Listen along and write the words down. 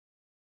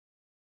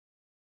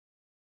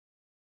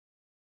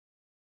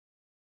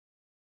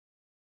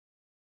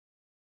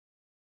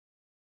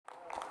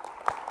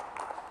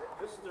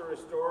is the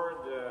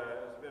restored,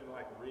 it's been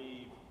like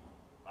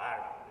I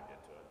don't know,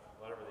 get to it.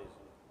 Whatever these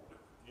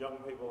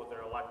young people with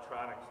their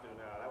electronics do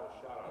now. That was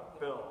shot on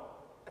film.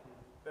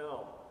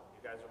 Film.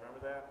 You guys remember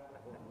that?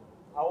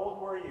 How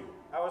old were you?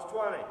 I was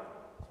 20.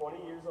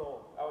 20 years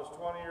old. I was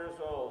 20 years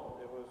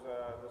old. It was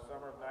the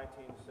summer of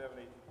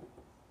 1973.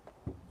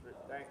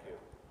 Thank you.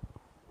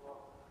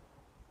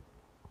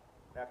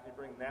 Now, can you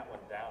bring that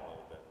one down a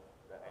little bit?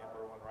 That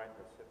amber one right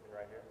that's sitting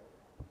right here?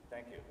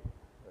 Thank you.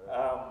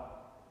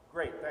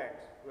 Great,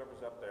 thanks.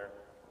 Whoever's up there.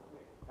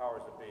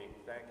 Powers that be.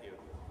 Thank you.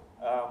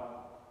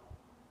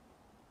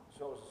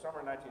 So it was the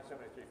summer of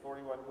 1973,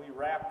 41. We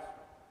wrapped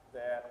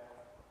that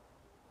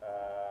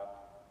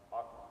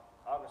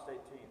August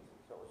 18th.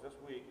 So it was this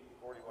week,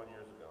 41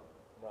 years ago.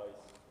 Nice.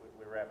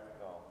 We wrapped the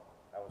film.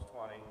 I was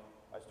 20.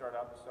 I started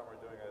out the summer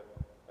doing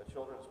a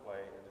children's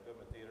play in the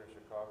Dugan Theater in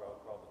Chicago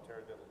called The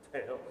Taradiddle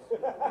Tales.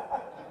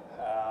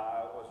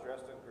 I was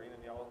dressed in green and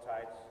yellow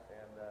tights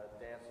and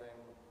dancing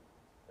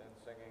and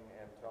singing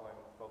and telling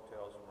folk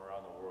tales from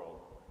around the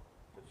world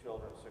to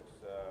children 6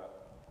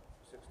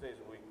 days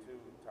a week, 2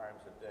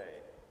 times a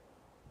day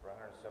for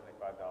 $175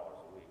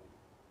 a week.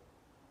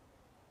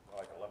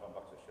 Like $11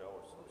 a show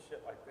or some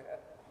shit like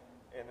that.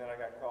 And then I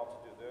got called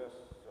to do this.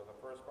 So the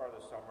first part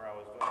of the summer I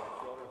was doing a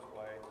children's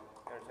play,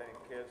 entertaining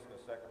kids, and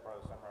the second part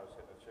of the summer I was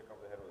hitting a chick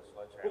over the head with a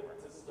sledgehammer.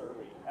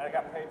 Disturbing. And I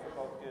got paid for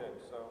both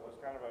gigs, so it was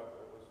kind of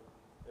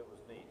it was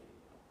neat.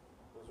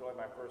 It was really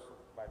my first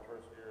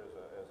year as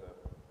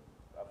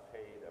a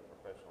paid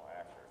professional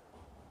actor.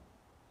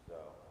 So,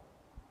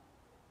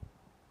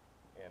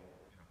 and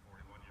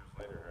 41 years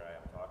later, here I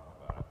am talking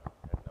about it.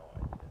 I had no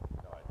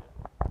idea.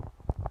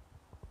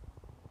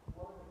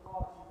 What did it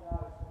cost you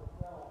guys for the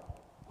film?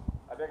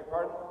 I beg your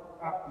pardon?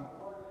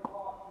 What did it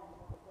cost you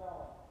for the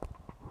film?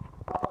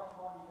 How much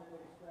money did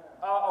they spend?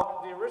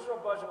 The original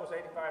budget was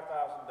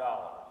 $85,000,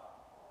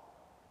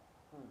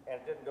 and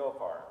it didn't go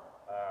far.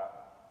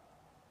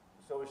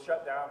 So we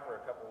shut down for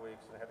a couple of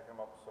weeks and had to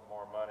come up with some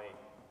more money.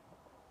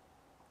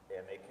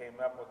 And they came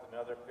up with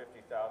another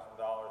 $50,000.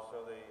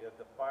 So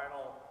the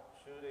final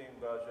shooting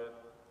budget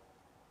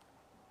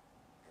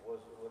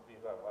would be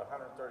about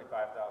 $135,000.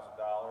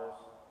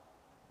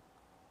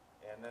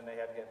 And then they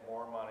had to get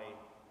more money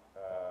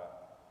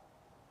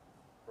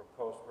for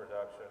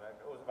post-production.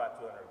 It was about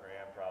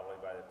 $200,000 probably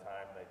by the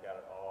time they got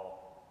it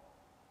all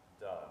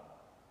done.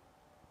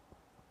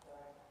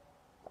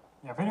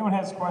 Yeah, if anyone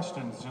has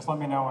questions, just let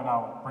me know and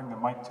I'll bring the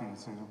mic to you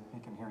so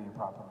he can hear you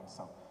properly.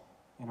 So,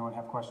 anyone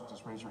have questions,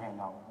 just raise your hand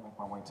and I'll make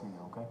my way to you,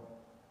 okay?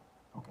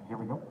 Okay, here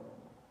we go.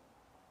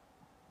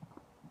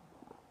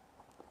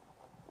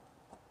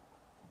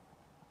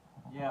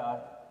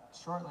 Yeah,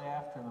 shortly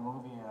after the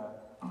movie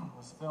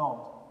was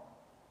filmed,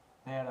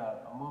 they had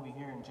a movie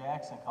here in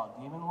Jackson called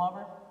Demon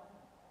Lover.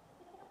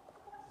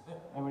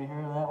 Anybody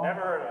heard of that one?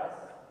 Never heard of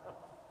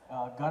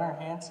it. Gunnar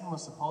Hansen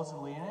was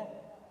supposedly in it.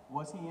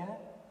 Was he in it?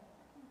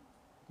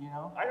 Do you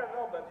know? I don't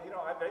know, but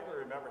I vaguely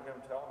remember him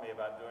telling me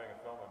about doing a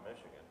film in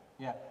Michigan.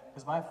 Yeah,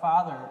 because my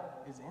father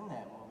is in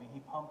that movie.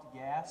 He pumped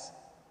gas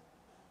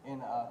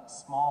in a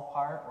small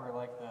part where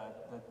like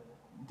the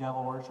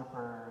devil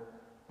worshiper,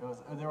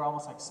 they were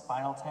almost like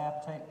Spinal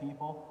Tap type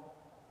people,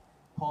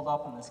 pulled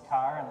up in this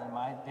car, and then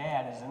my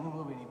dad is in the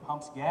movie and he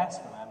pumps gas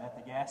for them at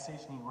the gas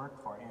station he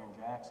worked for here in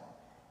Jackson.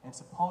 And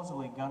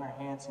supposedly Gunnar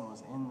Hansen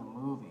was in the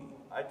movie.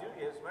 I do,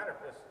 as a matter of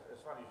fact,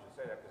 it's funny you should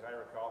say that because I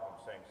recall him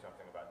saying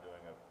something about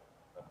doing a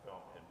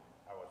film, and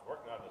I was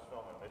working on this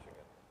film in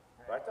Michigan.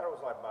 But I thought it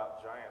was like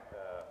about giant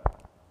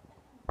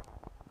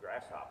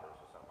grasshoppers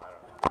or something, I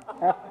don't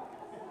know.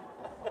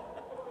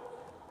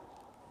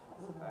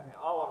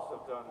 All of us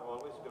have done, well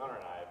at least Gunnar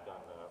and I have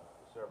done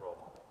several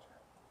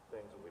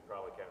things that we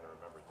probably can't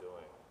remember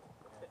doing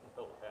in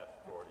the last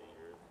 40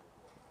 years.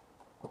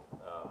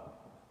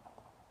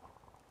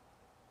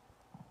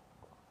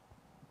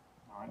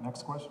 All right,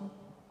 next question.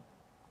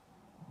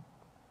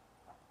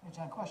 Hey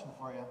John, question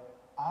for you.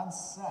 On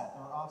set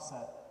or off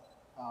set,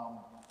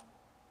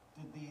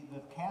 did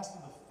the cast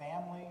of the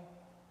family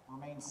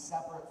remain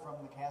separate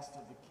from the cast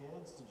of the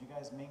kids? Did you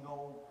guys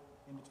mingle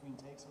in between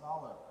takes at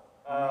all, or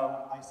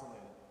remain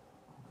isolated?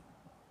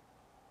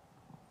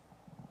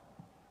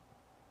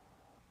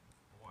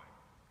 Boy,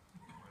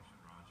 good question,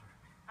 Roger.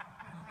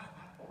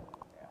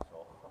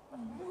 Asshole.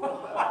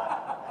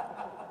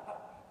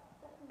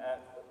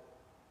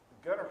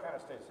 Gunnar kind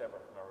of stayed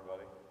separate from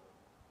everybody.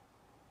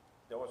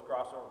 There was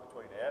crossover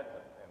between Ed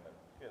and the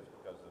kids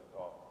because of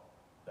all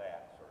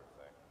that sort of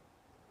thing.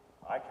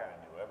 I kind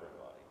of knew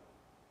everybody.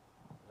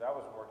 Because I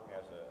was working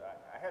as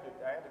I had to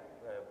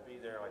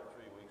be there like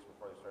 3 weeks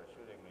before they started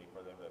shooting me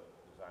for them to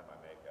design my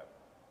makeup.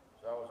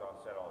 So I was on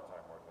set all the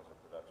time working as a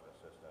production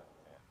assistant.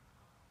 And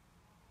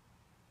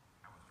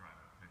I was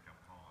driving pickup,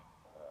 calling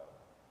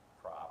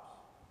props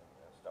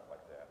and stuff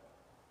like that.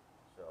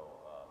 So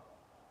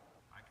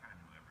I kind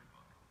of knew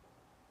everybody.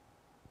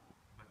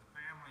 But the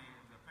family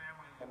and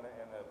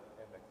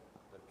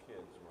the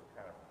kids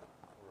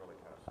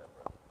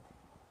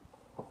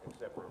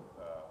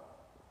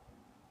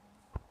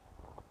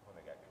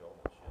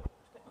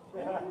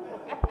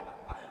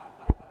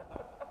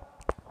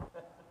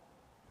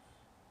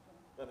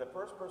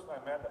first person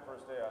I met the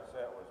first day on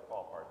set was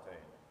Paul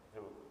Partain,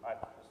 who I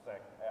just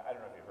think, I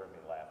don't know if you heard me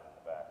laugh in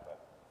the back,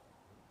 but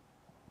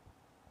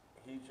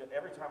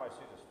every time I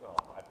see this film,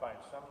 I find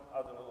some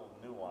other little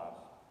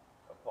nuance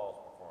of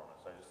Paul's performance.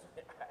 I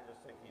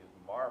just think he's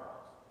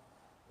marvelous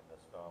in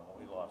this film.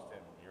 We lost him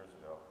years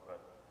ago,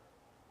 but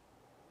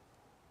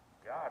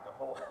God, the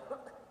whole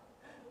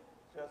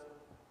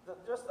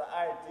just the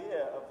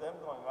idea of them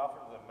going off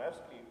into the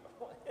mesquite,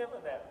 him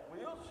in that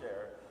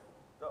wheelchair,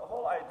 the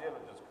whole idea of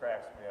it just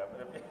cracks me up.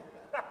 And if you,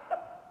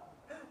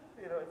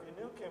 if you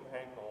knew Kim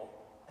Henkel,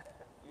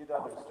 you'd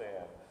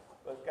understand.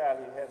 But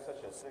God, he had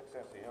such a sick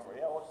sense of humor.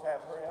 Yeah, let's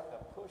have her have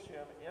to push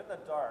him in the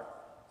dark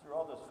through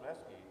all this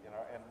mesquite, and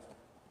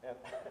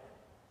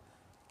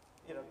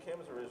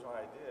Kim's original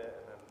idea,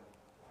 and then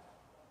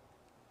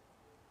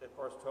of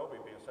course Toby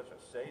being such a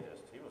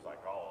sadist, he was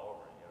like all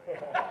over,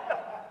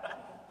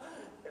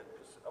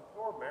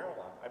 Poor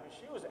Marilyn. I mean,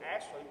 she was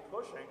actually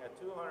pushing a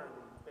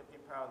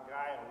 250-pound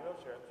guy in a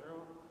wheelchair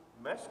through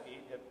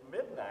mesquite at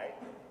midnight.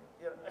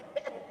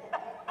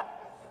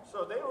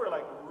 So they were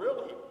like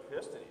really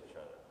pissed at each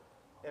other.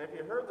 And if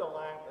you heard the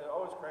line, it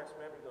always cracks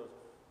me up. He goes,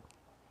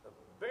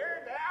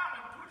 "Bear down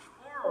and push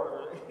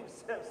forward." He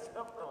says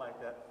something like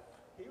that.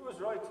 He was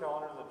really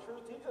telling her the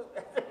truth.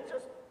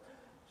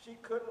 She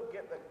couldn't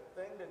get the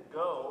thing to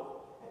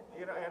go,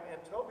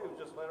 and Toby would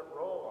just let it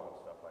roll on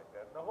stuff like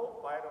that. And the whole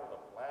fight over the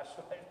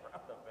flashlight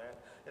around the bed,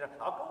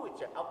 I'll go with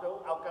you, I'll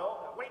go,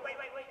 wait,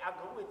 I'll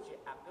go with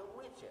you, I'll go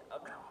with you.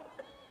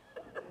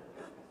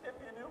 If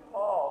you knew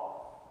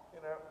Paul,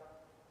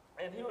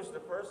 and he was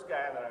the first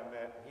guy that I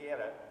met.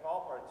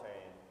 Paul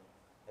Partain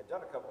had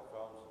done a couple of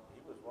films. He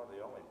was one of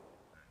the only,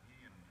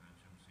 he and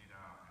Jim Cedar,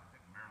 I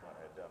think Marilyn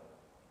had done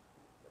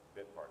a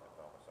bit part in the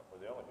film or something.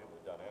 We're the only people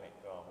who'd done any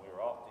film. We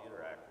were all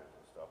theater actors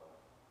and stuff.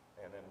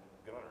 And then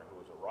Gunnar, who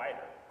was a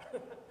writer,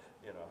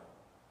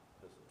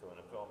 just doing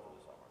a film for the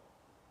summer.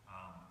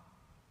 I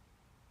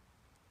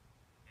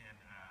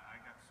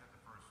got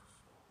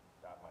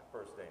set my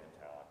first day in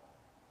talent.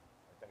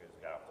 I think I just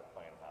got off the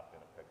plane, hopped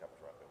in a pickup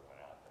truck, and went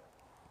out there.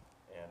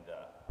 And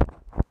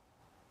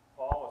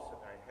Paul was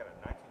sitting there. He had a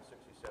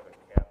 1967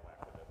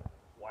 Cadillac with a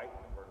white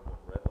convertible,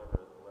 red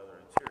leather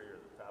interior,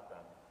 the top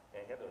down,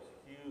 and he had those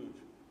huge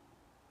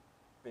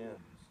fins,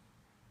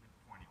 big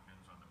pointy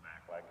fins on the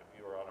back. Like if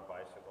you were on a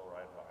bicycle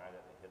riding behind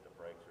it, and you hit the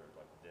brakes, you were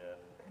like dead.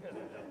 It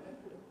just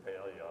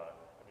impale you on it.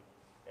 I mean,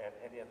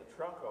 and he had the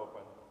trunk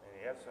open, and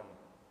he had some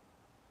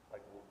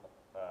like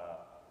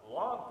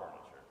lawn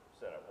furniture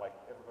set up. Like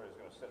everybody's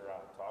going to sit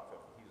around and talk to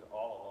him. He's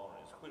all alone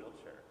in his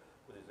wheelchair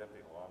with his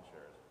empty lawn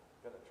chairs.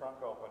 Got the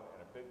trunk open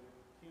and a big,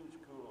 huge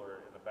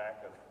cooler in the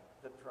back of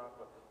the trunk,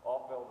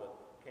 all filled with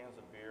cans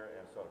of beer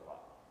and soda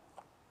pop.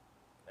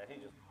 And he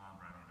just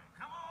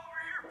come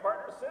over here,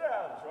 partner, sit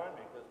down and join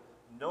me, because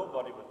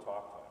nobody would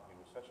talk to him. He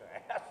was such an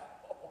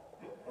asshole.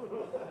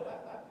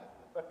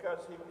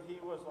 Because he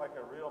was like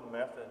a real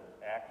method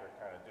actor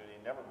kind of dude. He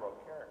never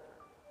broke character.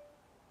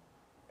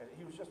 And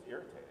he was just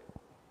irritating.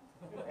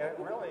 And I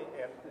really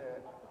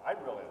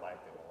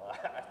liked him a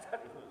lot. I thought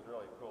he was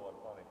really cool and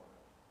funny.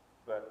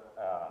 But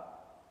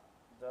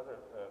the other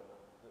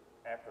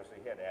actors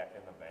he had to act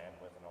in the band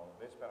with and all,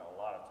 they spent a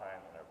lot of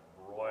time in a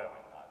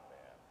broiling hot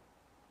band.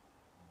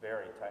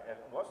 Very tight. And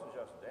it wasn't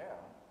just them.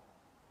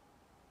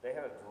 They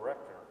had a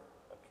director,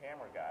 a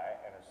camera guy,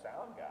 and a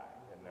sound guy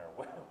in there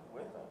with them.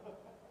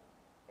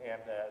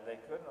 And they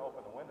couldn't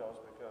open the windows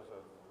because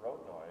of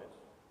road noise.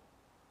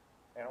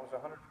 And it was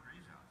 100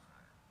 degrees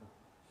outside.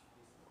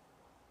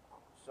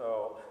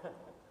 So,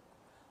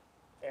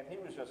 and he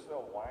was just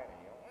so whiny.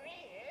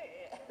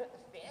 That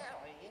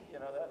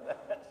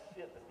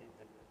shit that he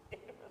did.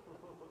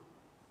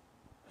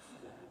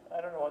 I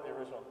don't know what the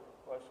original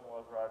question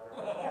was, Roger.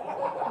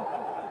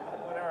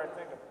 Whenever I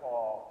think of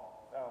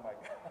Paul, oh my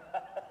God.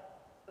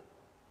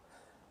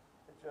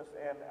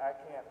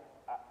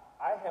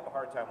 I have a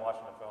hard time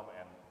watching a film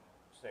and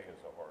saying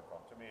it's a horror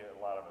film. To me, a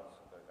lot of it's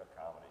a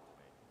comedy to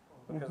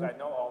me. Because I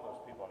know all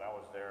those people, and I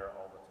was there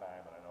all the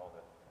time, and I know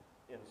the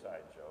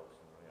inside jokes,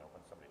 and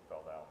when somebody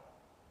fell down,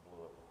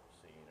 blew up a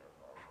scene or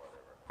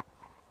whatever.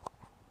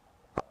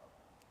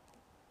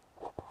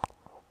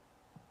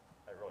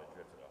 I really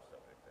drifted off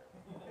subject there.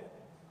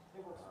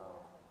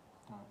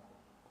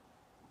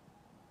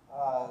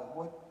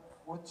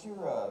 What's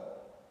your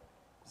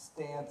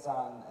stance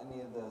on any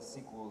of the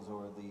sequels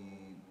or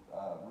the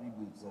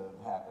reboots that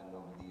have happened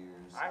over the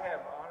years? I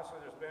have, honestly,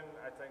 there's been,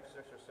 I think,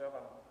 6 or 7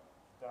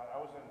 done.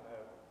 I was in,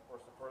 of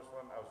course, the first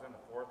one. I was in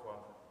the 4th one,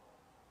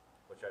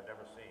 which I'd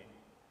never seen.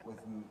 With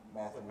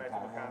Matthew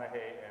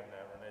McConaughey and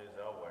Renee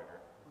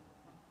Zellweger.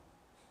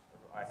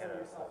 I had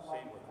a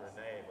scene with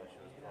Renee when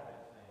she was 20.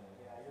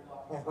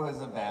 It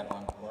was a bad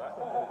one. What?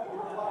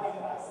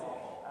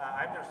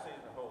 I've never seen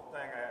the whole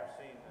thing. I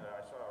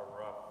saw a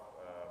rough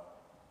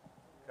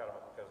cut of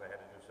it because I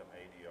had to do some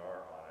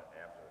ADR on it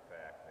after the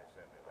fact. They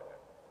sent me like a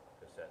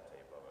cassette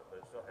tape of it, but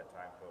it still had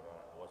time code on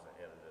it. It wasn't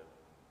edited.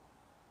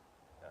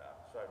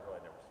 So I've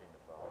really never seen the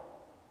film.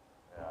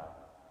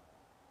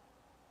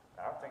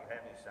 I don't think it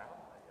had any sound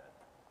on it yet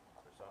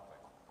or something.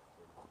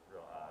 It was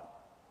real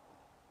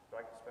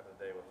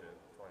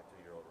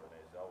 22-year-old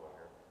Renee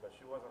Zellweger, but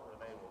she wasn't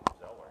Renee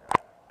Zellweger.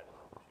 I didn't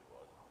know who she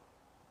was.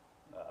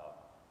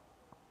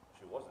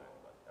 She wasn't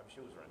anybody. I mean, she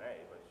was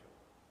Renee, but she,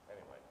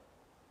 anyway.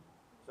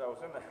 So I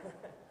was in the,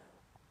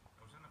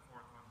 I was in the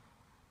fourth one.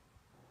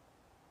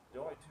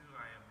 The only two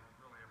I have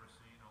really ever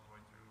seen all the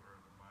way through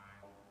are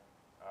mine,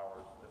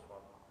 ours, this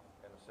one,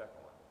 and the second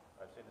one.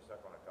 I've seen the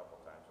second one a couple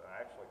of times, and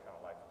I actually kind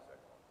of like the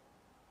second one.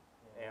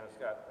 And it's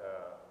got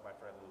my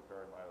friend Lou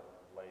Perry, the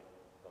late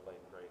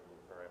great Lou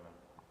Perryman,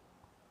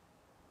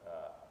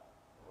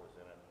 was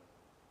in it.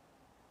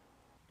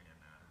 And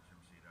Jim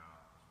Seedow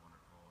is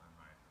wonderful, and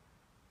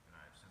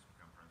I've since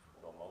become friends with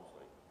Bill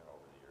Moseley,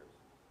 over the years.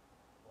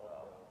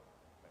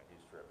 Man,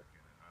 he's terrific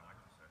in it. I like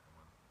the second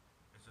one.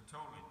 It's a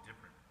totally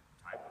different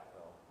type of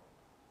film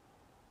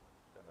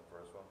than the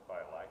first one,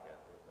 but I like it.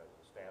 It's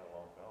a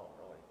standalone film,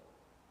 really.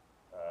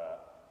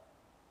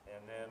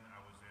 And then I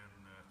was in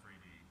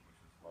 3D, which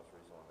is the most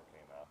recent one that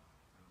came out.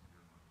 It was a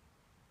good one.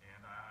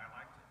 And I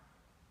liked it.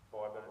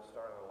 Boy, but it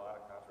started a lot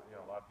of controversy.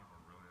 A lot of people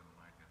really didn't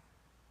like it.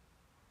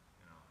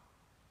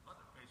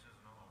 Leatherface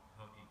isn't all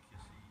huggy,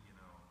 kissy,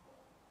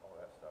 all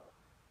that stuff.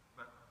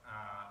 But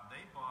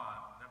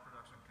that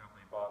production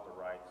company bought the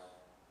rights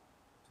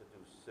to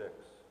do 6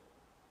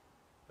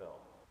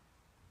 films.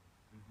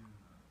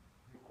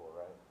 Equal,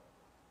 right?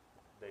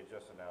 They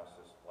just announced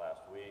this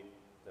last week,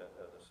 the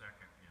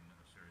second in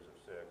a series of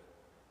 6.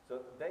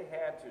 So they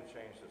had to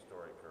change the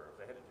story curve.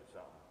 They had to do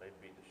something. They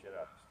beat the shit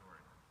out of the story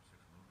for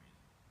 6 movies.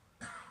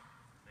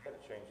 They had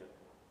to change it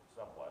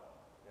somewhat.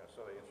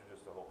 So they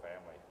introduced the whole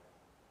family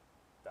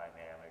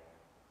dynamic.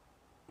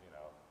 Do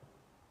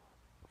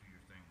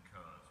your thing,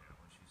 cuz,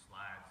 when she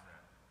slides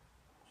that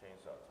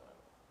chainsaw to him.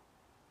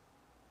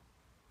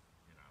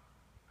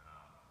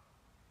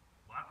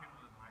 A lot of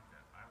people didn't like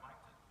that. I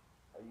liked it.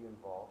 Are you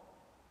involved?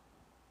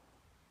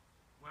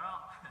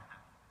 Well,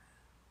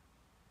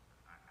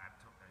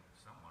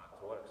 somewhat.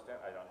 To what extent,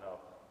 I don't know.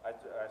 I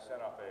sent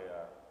off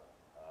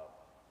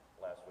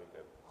last week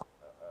an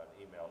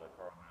email to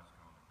Carl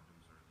Mascone, the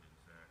producer, the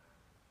exec,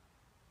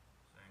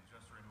 saying,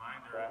 just a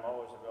reminder, I'm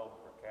always available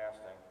for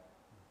casting.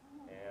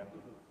 And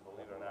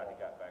believe it or not, he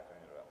got back to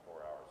me in about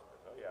 4 hours. He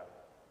goes, oh yeah,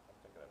 I'm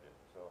thinking of you.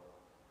 So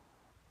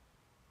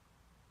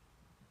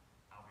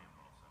I'll be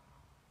involved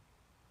somehow.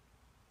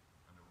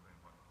 Under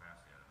what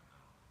capacity, I don't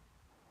know.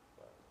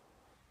 But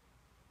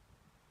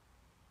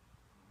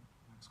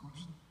Next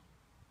question.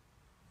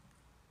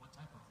 What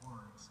type of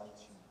horror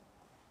excites you?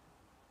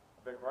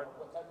 I beg your pardon?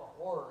 What type of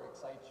horror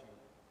excites you?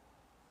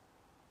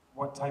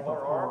 What type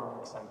of horror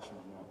excites you?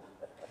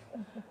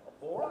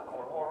 Horror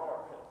or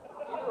horror?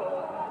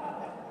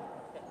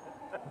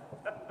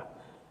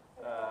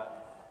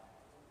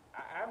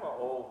 I'm an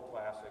old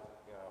classic,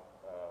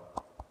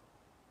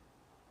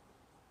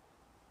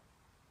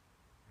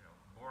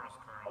 Boris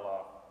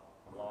Karloff,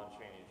 Lon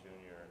Chaney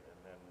Jr., and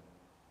then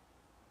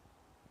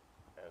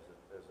as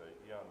a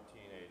young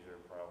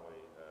teenager, probably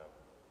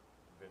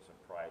Vincent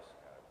Price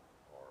kind of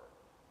horror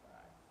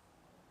guy.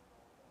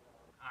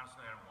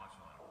 Honestly, I don't watch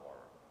a lot of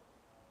horror.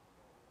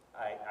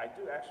 I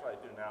do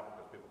now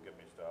because people give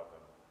me stuff,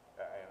 and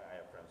I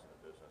have friends in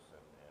the business,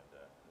 and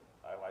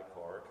I like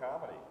horror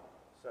comedy,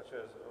 such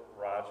as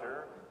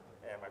Roger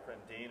and my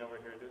friend Dean over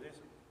here do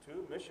these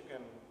 2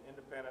 Michigan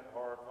independent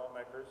horror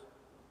filmmakers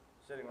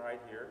sitting right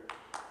here.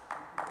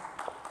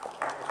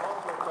 And as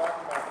long as we're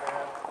talking about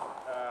that,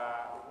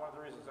 one of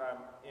the reasons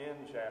I'm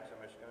in Jackson,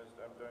 Michigan is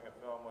I'm doing a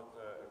film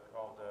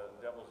called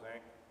Devil's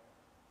Inc.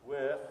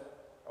 with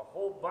a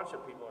whole bunch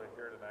of people who are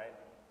here tonight.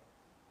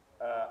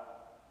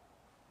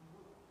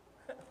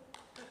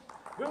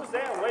 Who's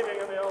that waving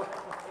in the old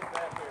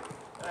back here?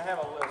 And I have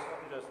a list. Let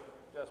me just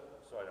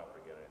so I don't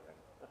forget anything.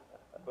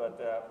 But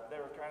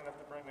they were kind enough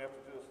to bring me up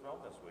to do this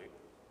film this week,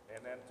 and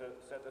then to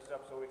set this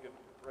up so we could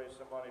raise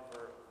some money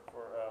for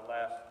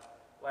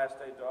Last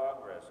Day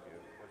Dog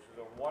Rescue, which is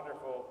a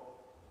wonderful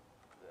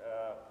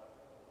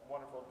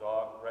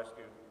dog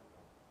rescue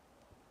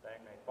thing.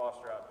 They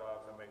foster out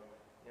dogs and they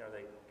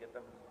get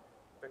them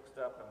fixed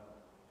up and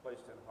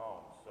placed in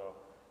homes. So,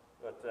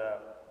 but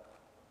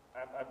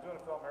I'm doing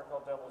a film here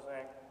called Devil's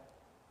Inc.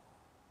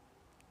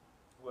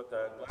 with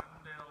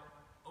Glendale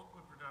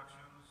Oakwood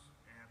Productions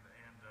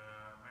and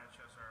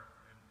Manchester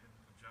in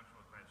conjunction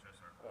with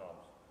Manchester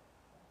Films.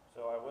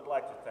 So I would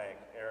like to thank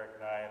Eric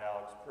Nye and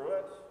Alex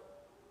Pruitt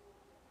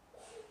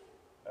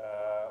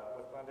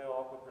with Glendale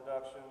Oakwood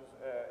Productions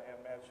and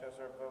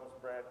Manchester Films,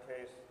 Brad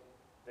Case,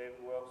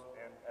 David Wilkes,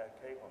 and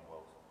Caitlin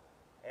Wilkes.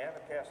 And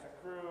the cast and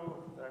crew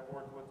that I've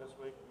worked with this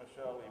week,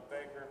 Michelle Lee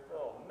Baker,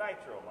 Phil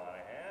Nitro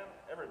Monahan,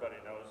 everybody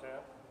knows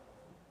him.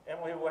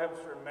 Emily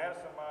Webster,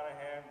 Madison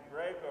Monahan,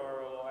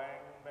 Gregor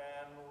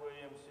Langman,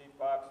 William C.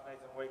 Fox,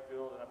 Nathan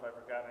Wakefield, and if I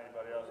forgot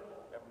anybody else,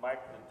 we have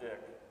Mike the Dick.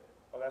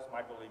 Oh, that's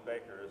Michael Lee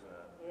Baker, isn't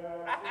it? Yeah,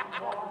 she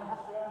called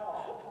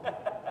Michelle. My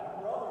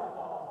brother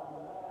calls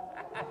me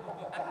that.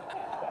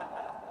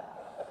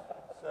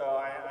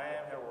 So I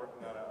am here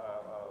working on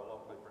a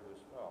locally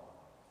produced film.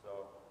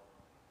 So,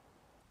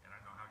 and I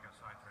know how I got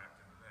sidetracked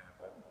into that,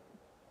 but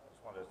I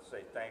just wanted to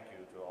say thank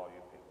you to all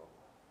you people.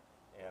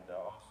 And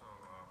also,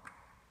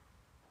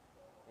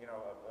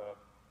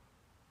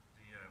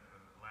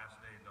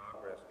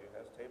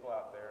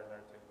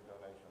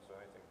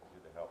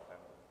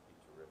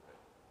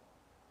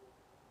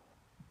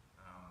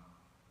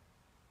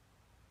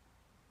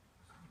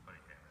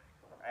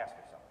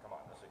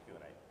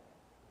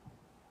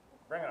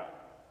 Bring it on.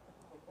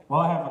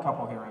 Well, I have a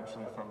couple here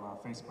actually from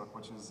Facebook,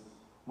 which is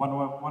one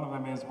of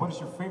them is, what is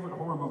your favorite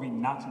horror movie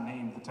not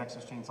named The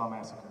Texas Chainsaw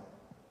Massacre?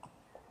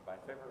 My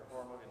favorite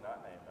horror movie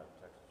not named The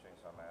Texas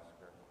Chainsaw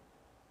Massacre.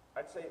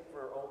 I'd say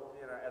for old,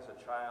 you know, as a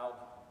child,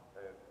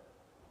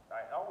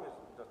 I always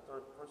the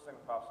first thing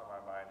that pops in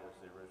my mind is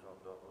the original,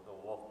 the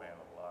Wolfman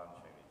with Lon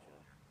Chaney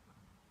Jr.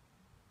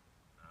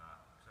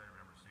 Because I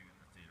remember seeing it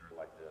in the theater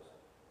like this.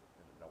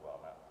 No,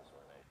 well, not this sort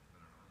of age,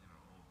 but you know,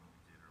 old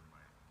movie theater in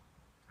my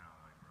town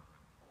that I grew up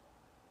in.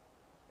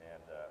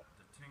 And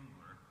The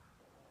Tingler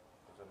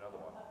was another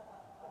one.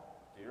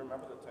 Do you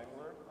remember The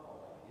Tingler?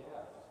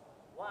 Yeah.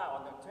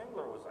 Wow, and The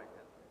Tingler was like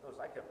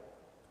like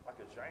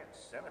a giant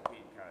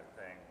centipede kind of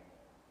thing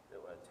that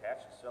would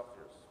attach itself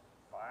to your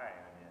spine,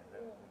 and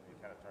then you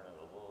kind of turn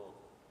into a little.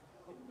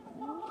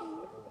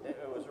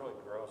 It was really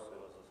gross. It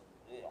was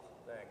this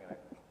thing,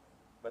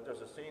 but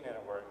there's a scene in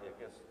it where it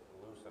gets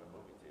loose in a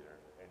movie theater,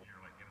 and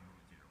you're like in a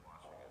movie theater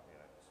watching it, you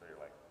know. So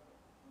you're like,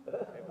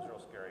 it was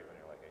real scary when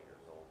you're like 8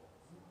 years old.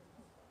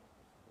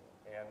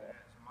 And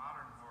as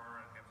modern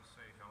horror, I'd have to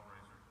say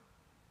Hellraiser.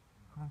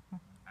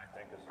 I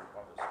think it's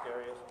one of the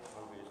scariest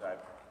movies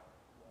I've.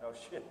 No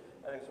shit.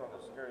 I think it's one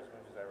of the scariest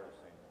movies I've ever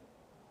seen.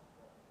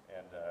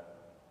 And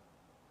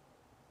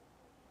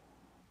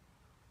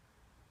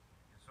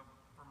so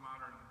for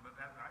modern, but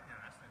that's not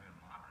even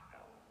modern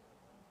now.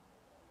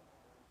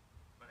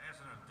 But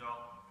as an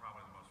adult,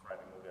 probably the most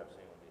frightening movie I've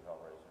seen would be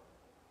Hellraiser.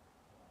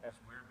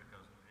 That's weird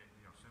because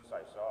since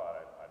I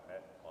saw it, I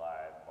met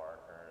Clive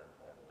Barker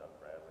and Doug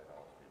Bradley and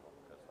all those people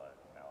because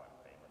now I'm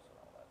famous and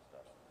all that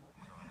stuff.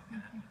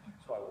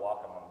 So I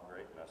walk among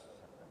greatness.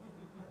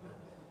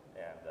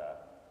 And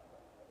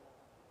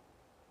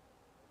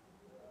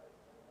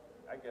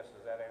I guess,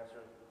 does that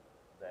answer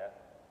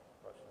that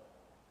question?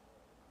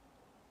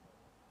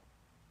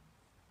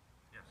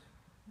 Yes.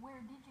 Where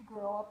did you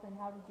grow up and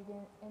how did you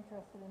get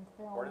interested in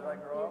film? Where did I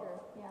and grow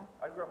theater? up? Yeah.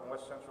 I grew up in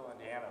West Central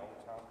Indiana, a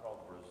little town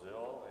called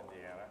Brazil,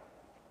 Indiana,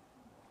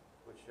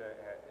 which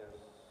is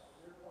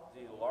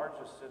the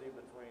largest city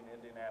between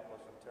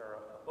Indianapolis and Terre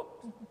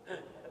Haute.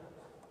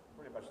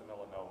 Pretty much in the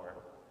middle of nowhere.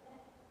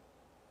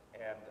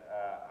 And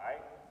I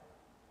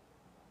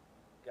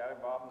got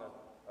involved in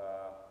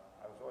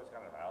I was always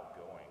kind of an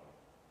outgoing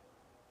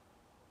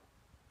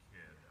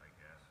kid, I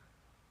guess.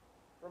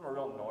 From a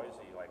real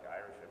noisy, like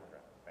Irish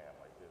immigrant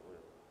family. We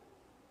were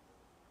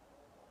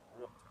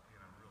real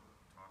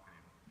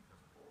talkative,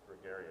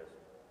 gregarious,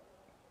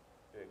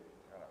 big,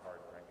 kind of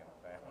hard drinking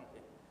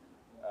family.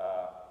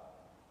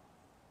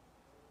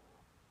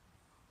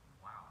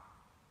 Wow.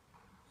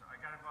 So I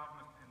got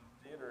involved in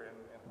theater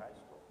in high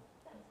school.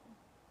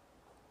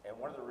 And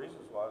one of the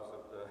reasons was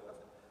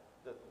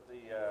that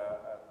the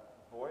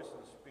voice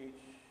and speech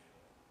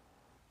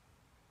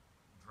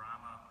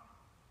drama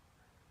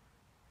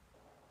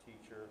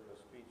teacher, the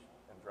speech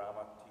and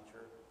drama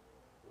teacher,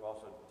 who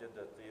also did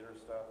the theater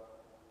stuff,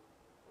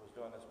 was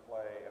doing this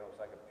play, and it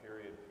was like a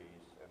period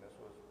piece, and this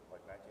was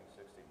like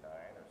 1969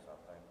 or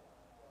something.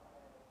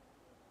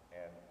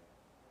 And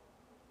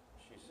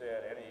she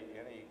said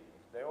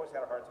they always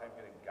had a hard time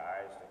getting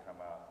guys to come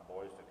out,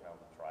 boys to come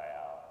try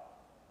out.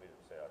 We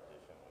didn't say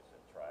audition, we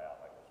said try out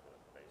like it was for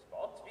the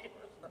baseball team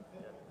or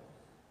something.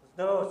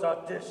 No, it's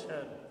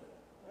audition.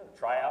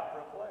 Try out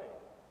for a play.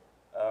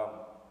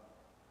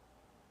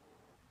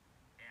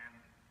 And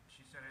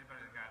she said any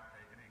guy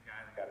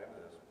that got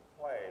into this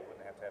play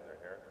wouldn't have to have their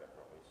hair cut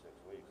for at least 6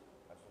 weeks.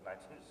 This was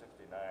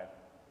 1969.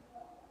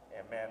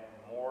 And man,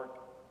 more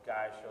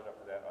guys showed up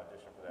for that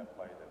audition for that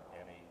play than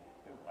any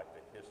in like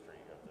the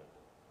history of the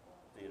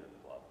theater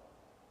club.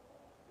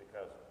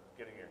 Because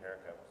getting your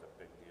hair cut was a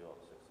big deal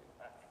in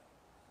 69.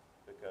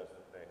 Because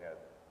they had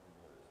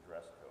this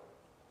dress code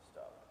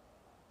stuff.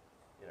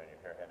 You know,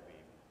 your hair had to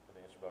be an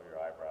inch above your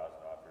eyebrows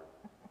and off your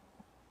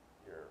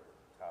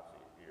tops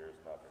of your ears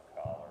and off your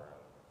collar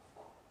and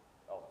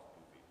all this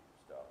goofy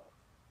stuff.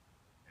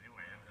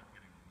 Anyway, I ended up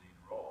getting the lead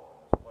role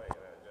in this play,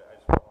 and I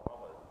just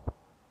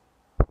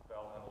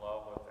fell in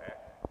love with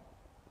acting.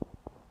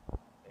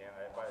 And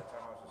by the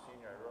time I was a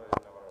senior, I really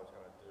didn't know what I was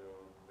going to do.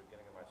 At the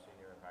beginning of my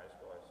senior in high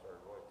school, I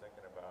started really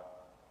thinking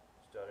about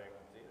studying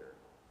theater.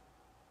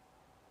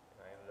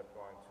 And I ended up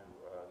going to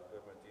the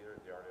Goodman Theater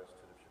at the Art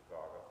Institute of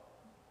Chicago.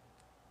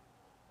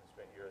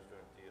 Spent years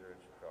doing theater in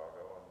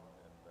Chicago, and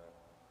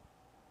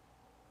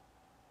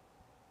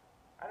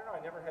I don't know,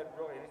 I never had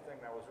really anything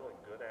that I was really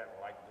good at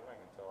and liked doing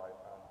until I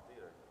found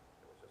theater.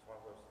 It was just one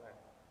of those things.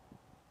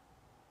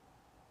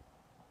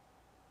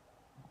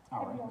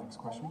 All right, next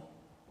question.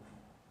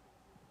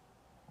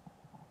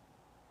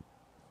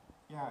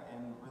 Yeah,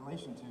 in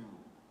relation to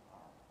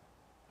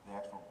the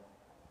actual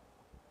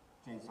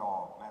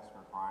Chainsaw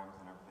Massacre crimes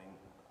and everything,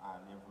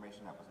 the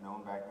information that was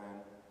known back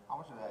then,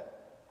 how much of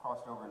that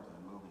crossed over into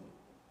the movie?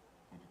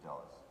 Could you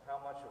tell us? How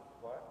much of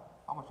what?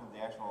 How much of the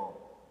actual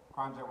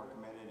crimes that were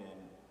committed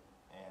and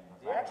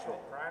The actual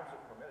crimes that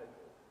were committed.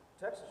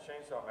 Texas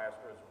Chainsaw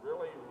Massacre is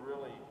really,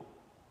 really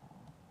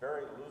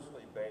very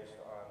loosely based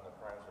on the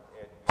crimes of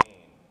Ed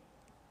Gein,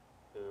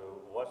 who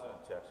wasn't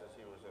in Texas,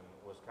 he was in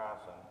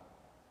Wisconsin,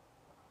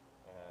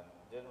 and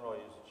didn't really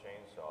use a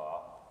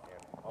chainsaw,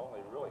 and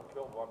only really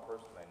killed one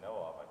person they know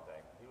of, I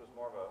think. He was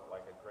more of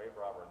like a grave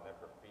robber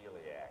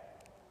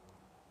necrophiliac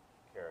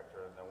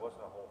character, and there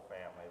wasn't a whole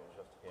family, it was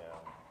just him.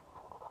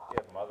 He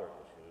had mother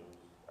issues.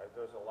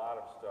 There's a lot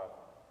of stuff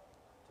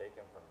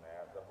taken from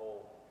that. The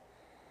whole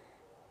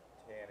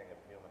tanning of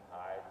human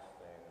hides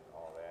thing and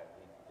all that,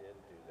 he did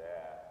do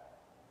that.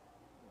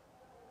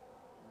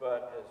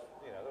 But as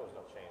you know, there was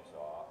no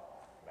chainsaw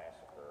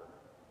massacre.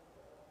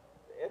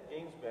 Ed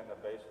Gein's been the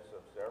basis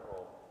of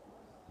several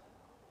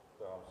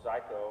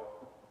Psycho.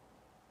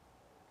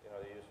 You know,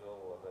 they used a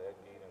little of the Ed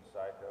Gein in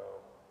Psycho.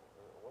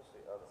 What's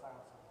the other?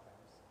 Silence of the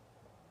Lambs.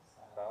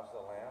 Silence of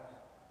the Lambs.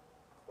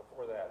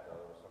 Before that, though,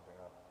 there was something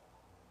else.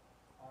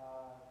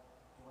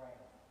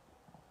 Deranged.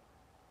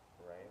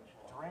 Deranged.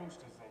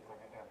 Deranged is like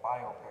a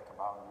biopic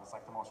about him. It's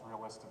like the most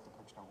realistic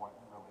depiction of what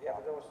really Yeah,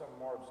 but happened. there was some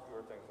more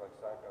obscure things like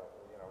Psycho.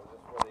 You know,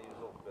 just where they use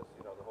little bits.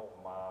 You know, the whole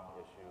mom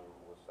issue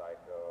with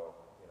Psycho.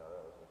 You know,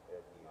 that was an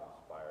Ed Gein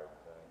inspired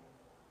thing.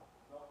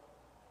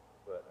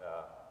 But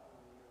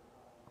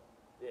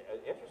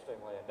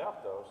interestingly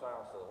enough, though,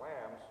 Silence of the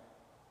Lambs,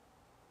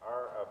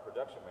 our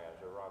production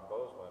manager Ron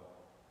Bozeman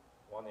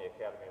won the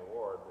Academy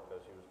Award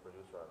because he was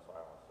producer on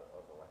Silence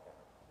of the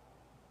Lambs.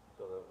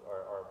 So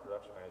our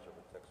production manager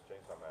for Texas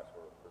Chainsaw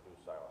Massacre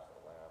produced Silence of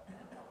the Lambs.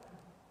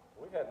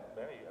 We've had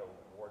many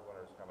award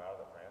winners come out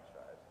of the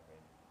franchise. I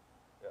mean,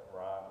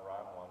 Ron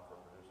won for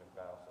producing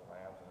Silence of the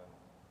Lambs, and then,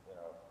 you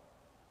know,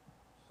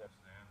 since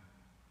then,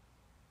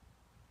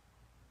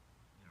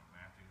 you know,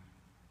 Matthew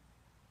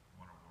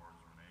won awards,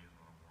 Renee's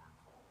won awards.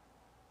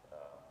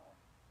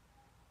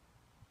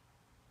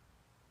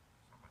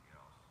 Somebody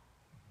else.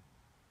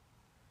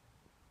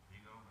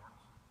 Vigo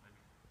Mortensen,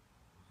 maybe,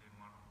 was in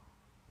one.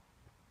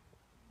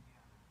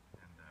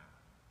 And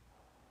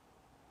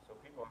so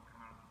people have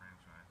come out of the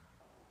franchise.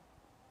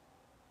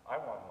 I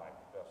won my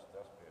best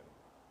thespian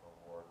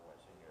award my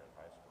senior year in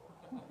high school.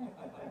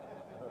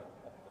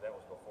 But that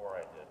was before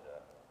I did.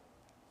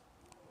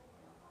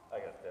 I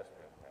got a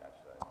thespian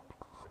patch.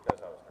 Because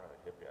I was kind of a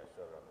hippie, I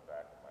sewed it on the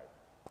back of my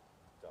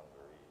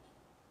dungarees.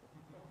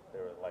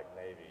 They were like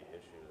Navy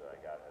issues that I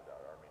got at the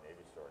Army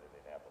Navy store in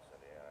Indianapolis,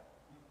 Indiana.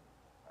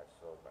 I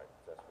sewed my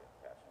thespian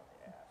patch on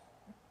the ass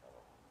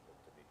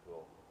to be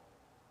cool.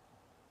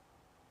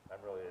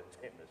 I'm really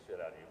entertaining the shit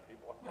out of you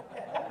people.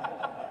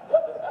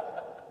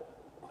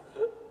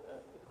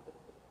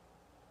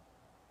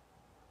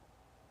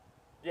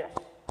 Yes.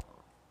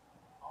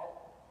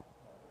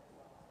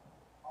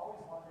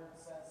 Always wondered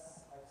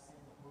since I've seen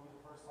the movie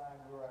the first time,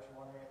 we were actually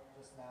wondering it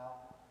just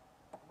now,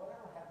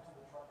 whatever happened to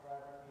the truck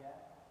driver at the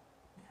end?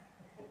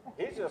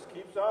 He just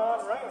keeps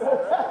on running.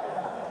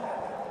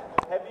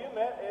 Right? Have you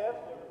met Ed?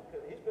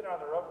 He's been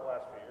on the road the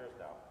last few years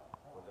now.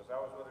 Because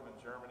I was with him in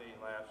Germany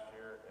last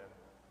year and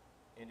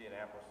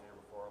Indianapolis the year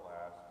before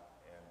last,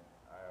 and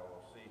I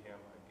will see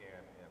him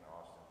again in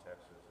Austin,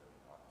 Texas in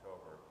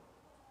October,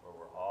 where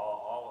we're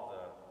all of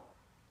the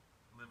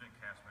living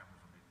cast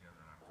members will be together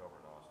in October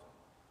in Austin.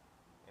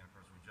 And of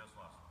course, we just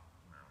lost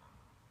Marilyn,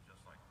 just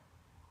like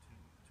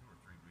two or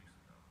 3 weeks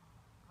ago,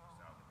 just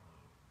out of the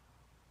blue.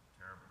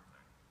 Terrible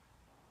thing.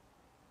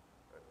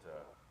 But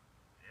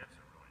Ed's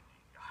a really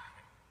neat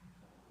guy.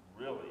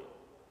 Really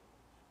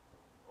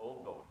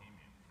old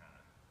bohemian kind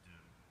of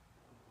dude.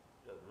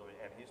 Just really,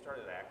 and he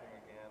started acting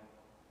again.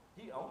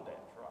 He owned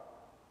that truck.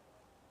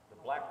 The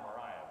Black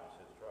Mariah was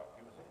his truck.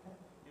 He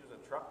was a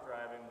truck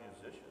driving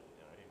musician.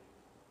 You know,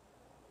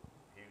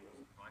 he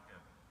was like a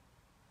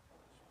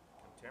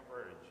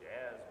contemporary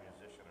jazz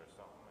musician or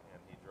something, and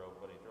he drove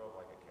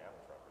like a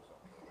cattle truck or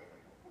something.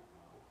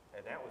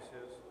 And that was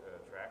his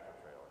tractor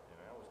trailer. You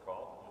know, it was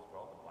called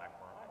the Black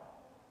Mariah.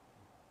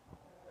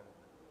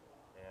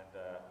 And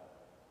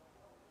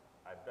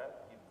I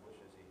bet he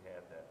wishes he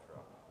had that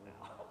truck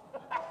now.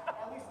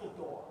 At least the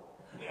door.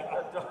 Yeah,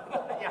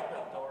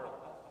 the door.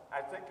 I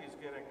think he's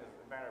getting, as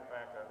a matter of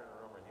fact, I heard a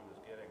rumor he was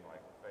getting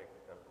like fake,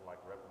 like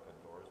replica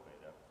doors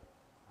made up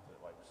to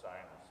like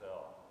sign and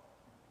sell.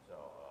 So,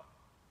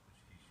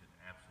 which he should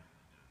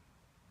absolutely do.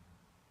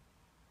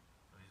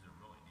 But he's a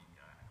really neat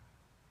guy.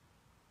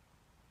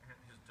 And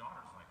his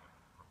daughter's like a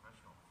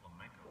professional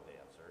flamenco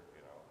dancer, you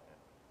know, and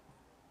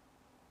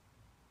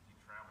he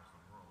travels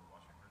the world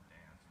watching her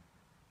dance.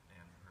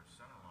 And her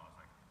son-in-law is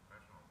like a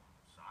professional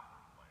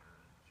soccer player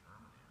in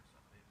Germany or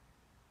something.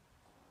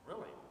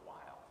 Really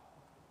wild.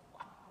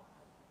 Wow.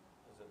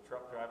 Is a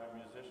truck driving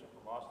musician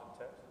from Austin,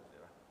 Texas,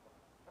 you know.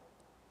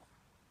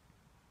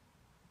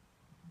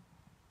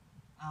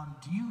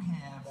 Do you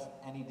have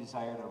any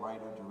desire to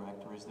write or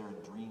direct, or is there a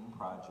dream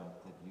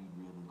project that you'd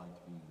really like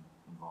to be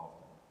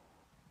involved in?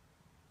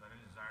 Is there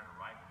any desire to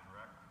write and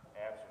direct?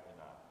 Absolutely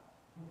not.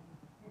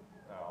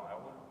 No, I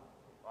wouldn't.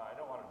 I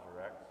don't want to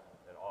direct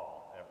at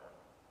all, ever.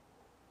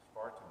 It's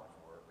far too much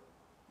work.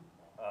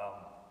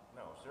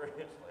 No,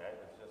 seriously,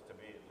 it's just, to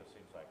me, it just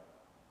seems like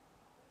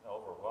an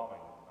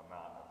overwhelming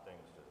amount of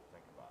things to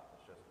think about.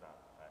 It's just not,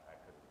 I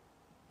couldn't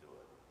do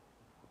it.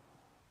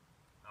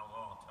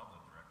 I'll tell the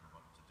director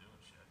what to do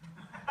and shit.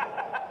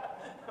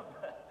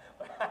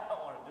 But I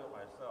don't want to do it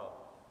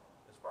myself.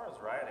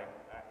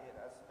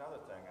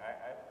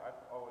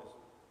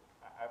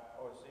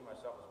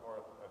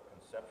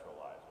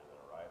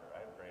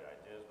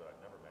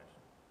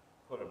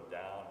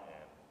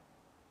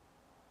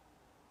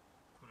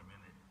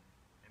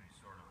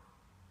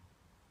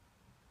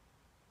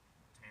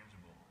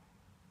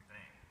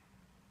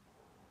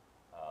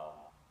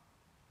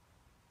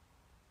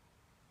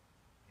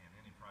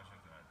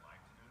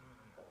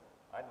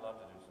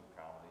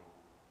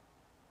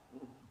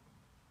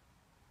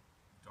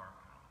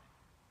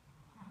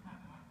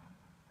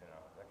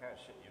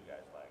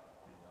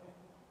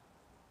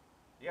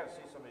 You got to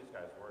see some of these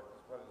guys work.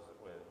 What is it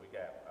with? We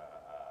got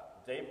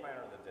Day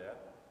Planner of the Dead,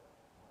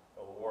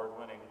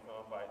 award-winning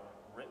film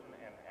written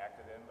and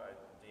acted in by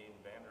Dean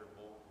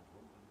Vanderbilt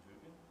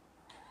Dugan,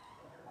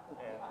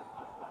 and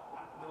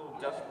little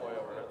Dutch boy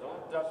over here, the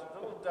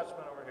little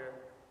Dutchman over here.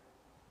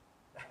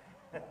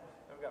 Then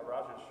we got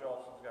Roger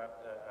Schultz, who's got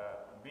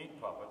meat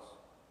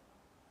puppets,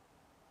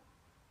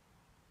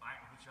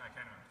 which I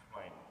kind of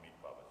explain meat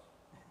puppets.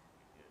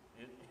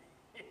 You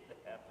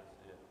have to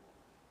see it.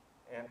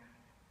 And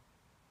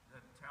the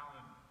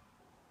talented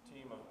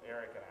team of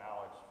Eric and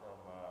Alex from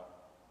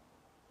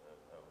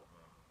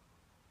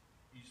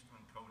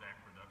Eastman Kodak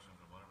Productions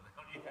or whatever the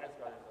hell you guys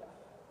got yourself.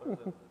 What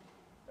is it?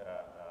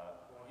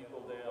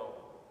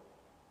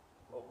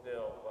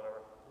 Oakdale,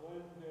 whatever.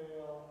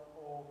 Glendale,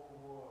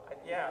 Oakwood.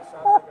 Yeah,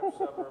 sounds like a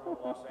suburb of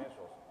Los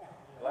Angeles.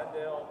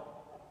 Oakwood,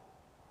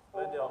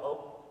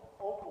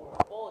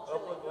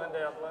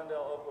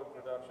 Oakwood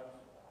Productions.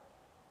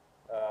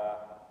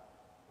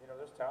 You know,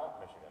 there's talent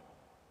in Michigan.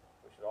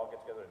 We should all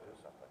get together and do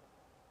something.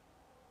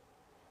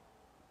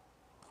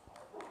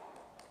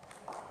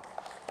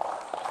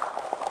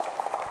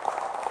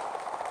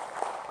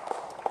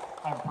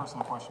 I have a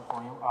personal question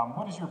for you.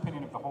 What is your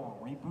opinion of the whole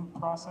reboot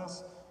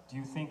process? Do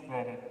you think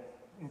that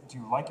do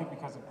you like it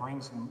because it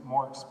brings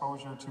more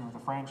exposure to the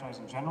franchise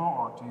in general,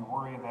 or do you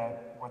worry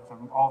that with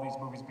all these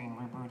movies being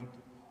rebooted,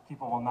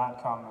 people will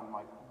not come and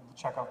like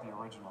check out the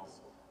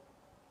originals?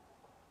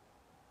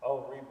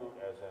 Oh, reboot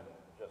as in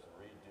just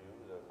redo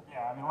the...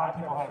 Yeah, I mean, a lot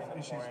of people have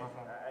issues with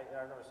it.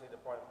 I've never seen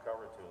the point of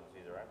cover tunes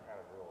either. I'm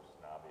kind of real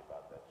snobby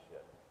about that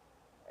shit.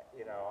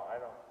 You know, I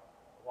don't...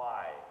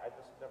 Why? I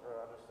just never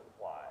understood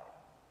why.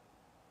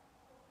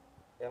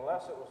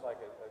 Unless it was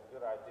like a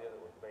good idea that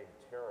was made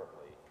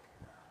terribly,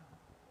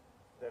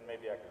 then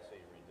maybe I could see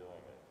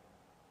redoing it.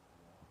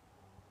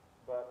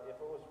 But if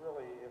it was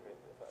really...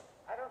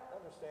 I don't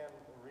understand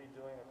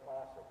redoing a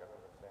classic. I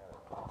don't understand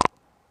it.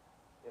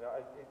 You know,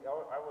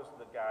 I was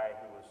the guy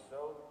who was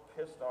so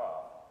pissed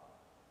off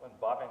when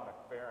Bobby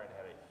McFerrin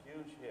had a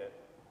huge hit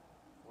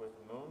with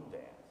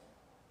Moondance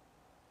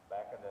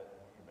back in the,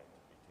 you may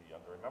be too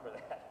young to remember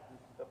that,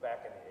 but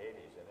back in the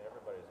 80s, and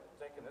everybody's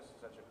thinking this is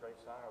such a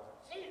great song. I was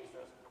like,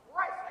 Jesus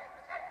Christ!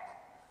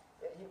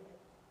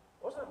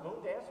 Wasn't it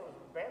Moondance? It was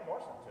Van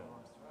Morrison tune.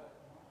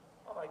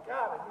 Oh my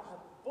God, and he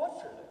just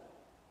butchered it.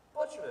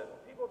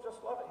 People just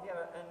love it. He had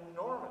an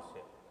enormous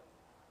hit.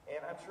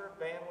 And I'm sure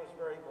Van was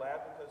very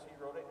glad because he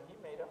wrote it and he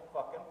made a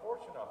fucking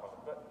fortune off of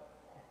it. But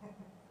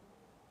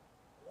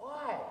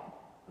why?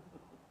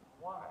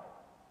 Why?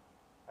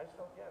 I just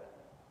don't get it.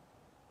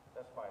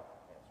 That's my answer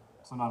to that.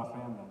 So not a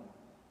fan then,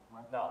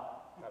 right?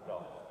 No, not at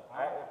all.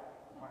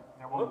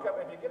 Look up,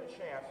 if you get a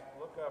chance,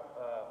 look up,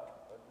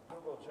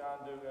 Google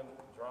John Dugan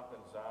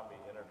drunken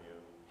zombie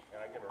interview, and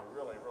I give a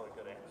really, really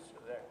good answer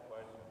to that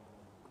question.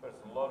 But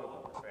it's loaded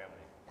with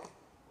profanity.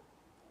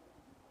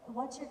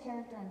 What's your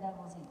character in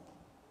Devil's Inc?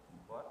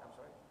 What? I'm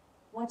sorry?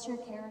 What's your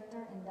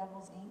character in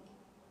Devil's Inc?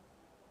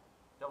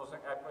 Devil's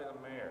Inc, I play the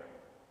mayor.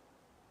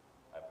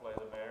 I play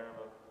the mayor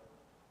of a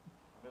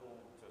middle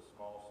to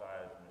small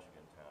sized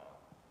Michigan town.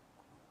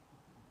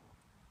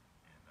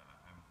 And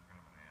I'm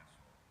kind of an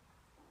asshole.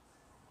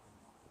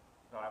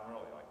 No, I'm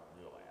really like a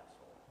real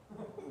asshole.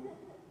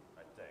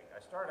 I think. I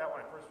started out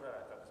when I first read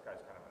it, I thought this guy's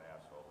kind of an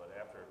asshole, but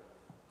after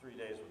 3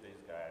 days with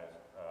these guys,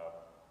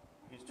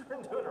 he's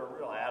turned into a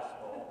real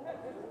asshole.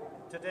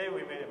 Today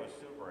we made him a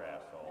super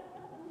asshole.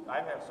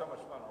 I've had so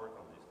much fun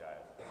working with these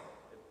guys.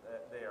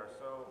 They are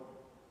so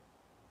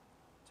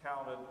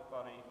talented,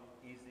 funny,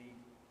 easy,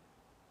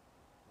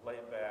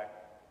 laid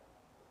back,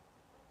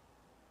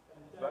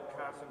 but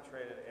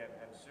concentrated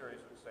and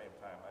serious at the same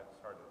time.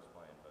 It's hard to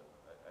explain, but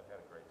I've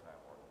had a great time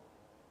working with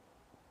them.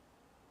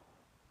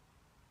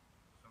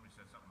 Somebody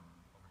said something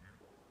over here.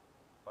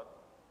 What?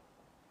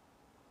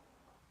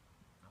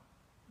 No?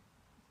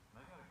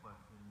 I got a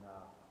question.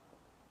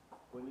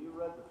 When you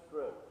read the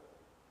script,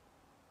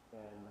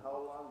 and how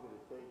long did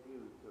it take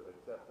you to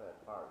accept that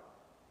part?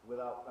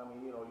 Without, I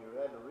mean, you know, you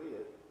had to read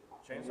it.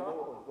 And you Chainsaw? know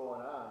what was going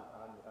on,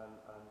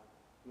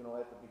 you know,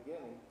 at the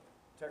beginning.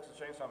 Texas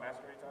Chainsaw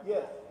Massacre, you talking?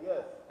 Yes,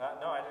 yes.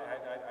 No, I didn't.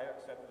 I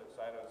accepted it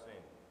sight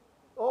unseen.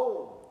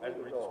 Oh, I there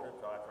didn't you read the go.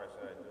 script till after I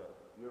said I'd do it.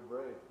 You're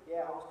brave.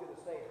 Yeah, I was gonna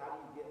say, how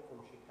do you get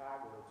from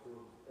Chicago to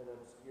an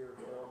obscure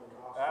film in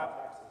Austin,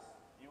 Texas?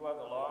 You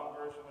want the long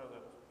version or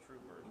the true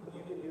version?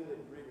 You can do the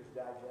Reader's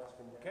Digest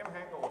and Kim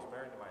Henkel was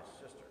married to my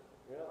sister,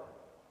 Really?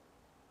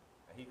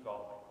 and he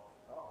called me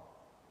Oh,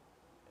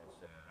 and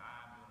said,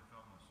 I'm doing a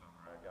film this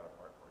summer. I got a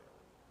part for you.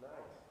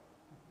 nice.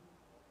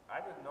 I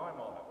didn't know him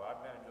all that well.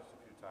 I've met him just a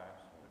few times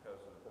because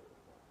of the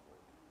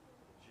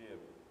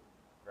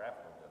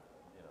geographical distance.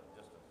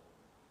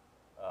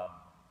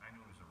 I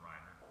knew he was a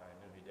writer. I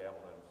knew he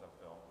dabbled in some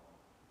film.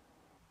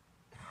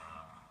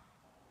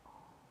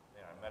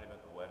 I met him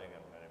at the wedding and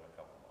met him a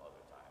couple of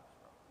other times.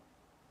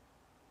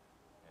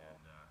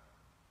 And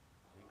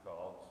he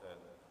called and said,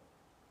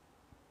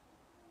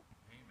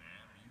 hey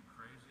man, are you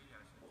crazy?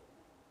 I said,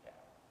 yeah.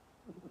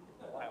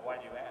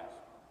 Why do you ask?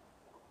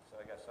 He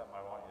said, I got something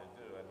I want you to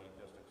do. And he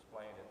just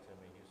explained it to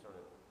me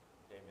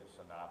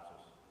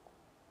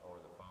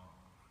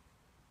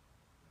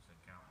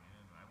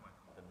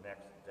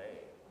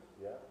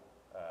Yeah.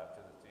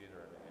 to the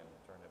theater and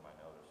turned in my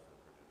notice to the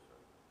producer,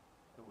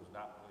 who was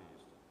not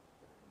pleased.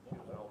 She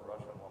was an old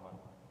Russian woman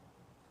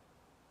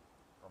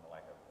from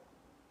like a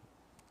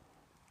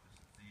this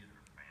theater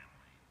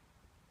family,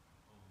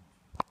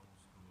 old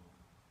school.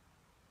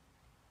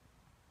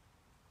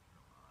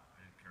 I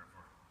didn't care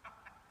for her.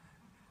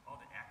 All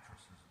the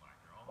actresses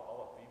liked her,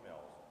 all the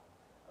females.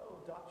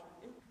 Oh, Dr.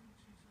 Dugan,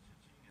 she's such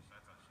a genius. I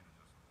thought she was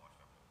just a washed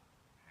up old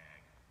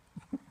hag.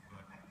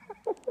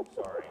 But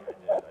sorry, I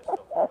did. I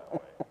still feel that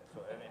way.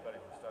 So anybody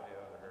who studied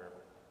under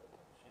her,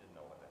 she didn't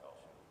know what the hell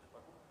she was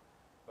doing.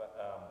 But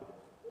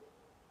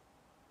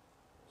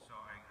so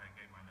I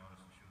gave my notice,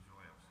 and she was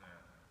really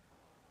upset.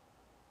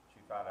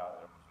 She found out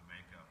there was a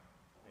makeup,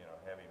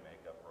 heavy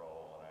makeup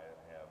role, and I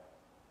didn't have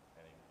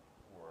any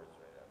words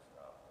or any of that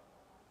stuff.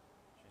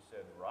 She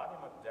said Roddy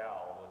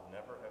McDowell would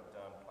never have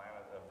done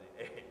Planet of the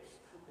Apes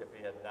if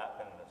he had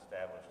not been an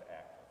established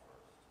actor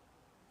first.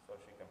 So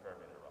she compared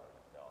me to Roddy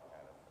McDowell,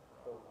 kind of in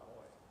the wrong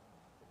way.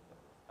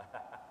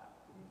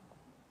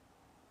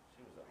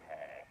 She was a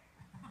hag.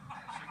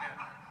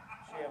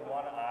 She had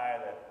one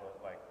eye that was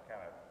like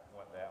kind of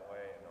went that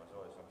way, and there was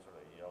always some sort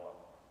of yellow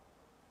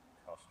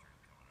custard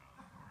coming out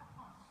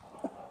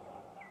of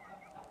her.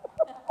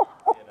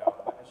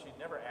 But she'd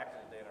never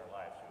acted a day in her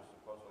life. She was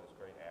supposedly this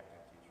great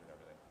acting teacher and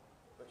everything,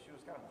 but she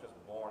was kind of just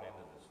born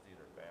into this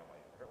theater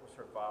family. It was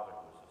her father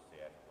who was this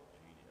theatrical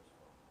genius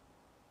from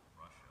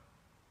Russia.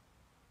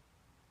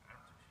 I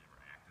don't think she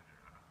ever acted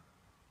or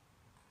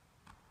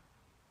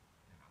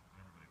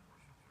everybody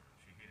worshipped her.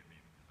 She hated me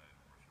because I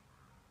didn't worship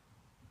her.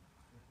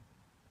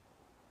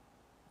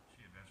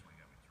 She eventually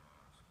got me thrown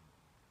out of school.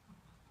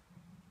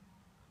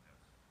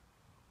 That's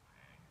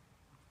hang.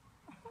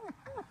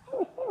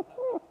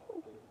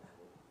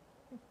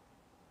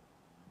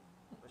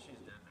 But she's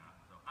dead now,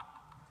 so.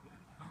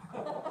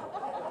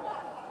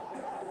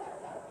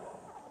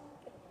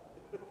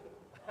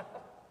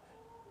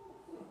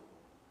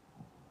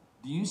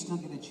 Do you still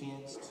get a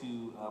chance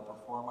to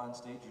perform on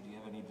stage, or do you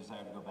have any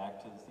desire to go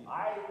back to the theater?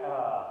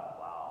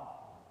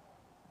 Wow.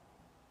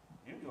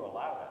 You do a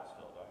lot of that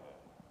still, don't you?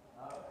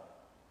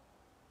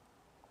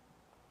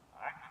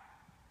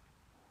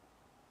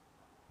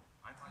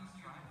 I'd like to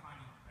try and find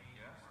it, I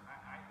guess.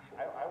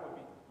 I would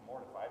be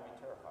mortified, I'd be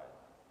terrified.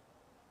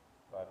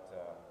 But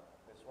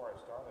that's where I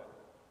started.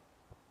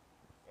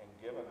 And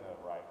given the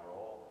right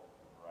role,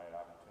 the right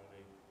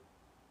opportunity,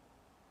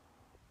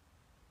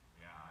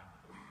 yeah,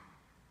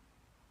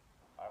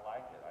 I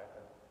like it.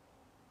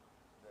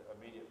 The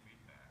immediate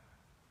feedback,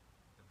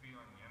 the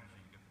feeling, the energy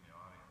you get from the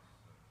audience,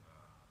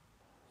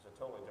 it's a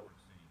totally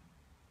different scene.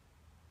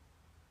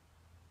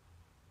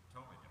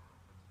 Totally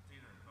different. The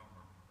theater and film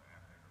are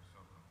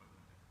so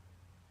completely different.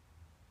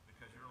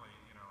 Because you're really,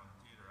 in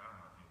theater, I don't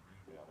know if you agree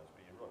with me on this,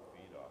 but you really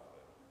feed off of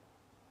it.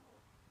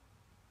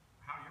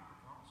 How your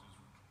performances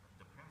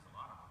depends a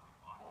lot on what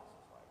the audience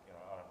is like,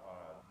 on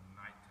a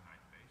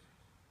night-to-night basis.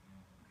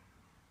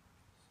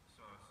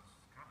 So it's this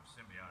kind of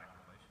symbiotic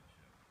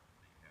relationship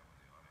that you have with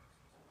the audience.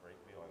 It's a great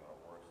feeling when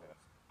it works, and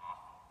it's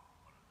awful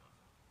when it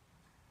doesn't.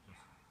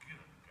 Just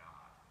good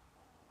God.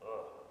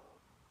 Ugh.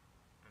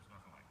 There's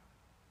nothing like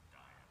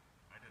dying.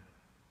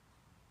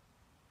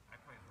 I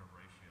played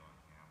Horatio in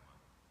Hamlet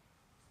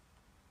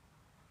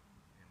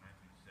in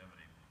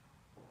 1975.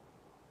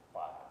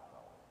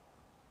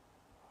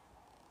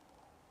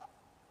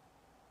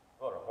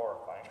 What a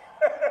horrifying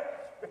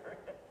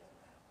experience.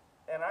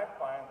 And I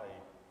finally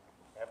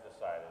have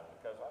decided,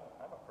 because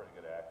I'm a pretty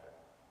good actor,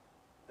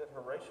 that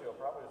Horatio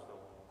probably is the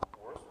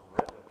worst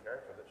written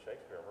character that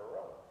Shakespeare ever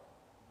wrote.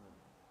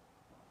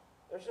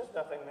 There's just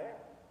nothing there.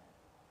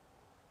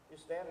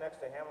 You stand next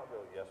to Hamlet and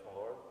go, yes, my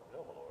lord.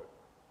 No, my lord.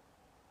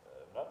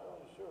 Not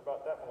really sure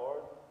about that, my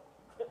lord.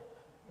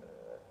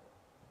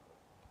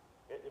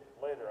 Get you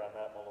later on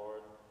that, my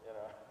lord.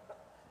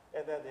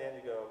 And then at the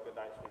end you go, good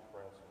night, sweet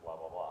prince, and blah,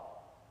 blah,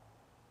 blah.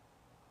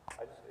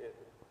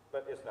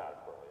 But it's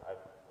not poorly. I've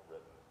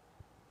written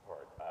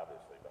hard,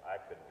 obviously, but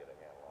I couldn't get a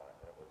handle on it.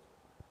 And it was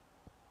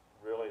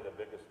really the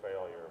biggest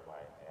failure of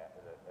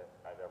that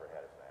I've ever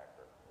had as an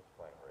actor, was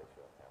playing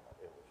Horatio in Hamlet.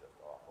 It was just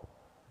awful.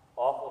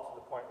 Awful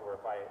to the point where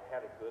if I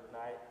had a good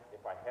night,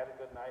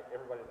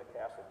 everybody in the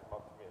cast would come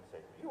up to me and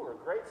say, you were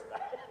great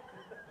tonight.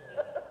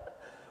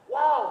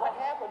 Wow, what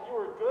happened? You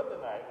were good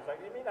tonight. It's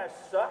like, you mean I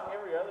suck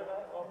every other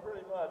night? Well,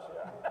 pretty much,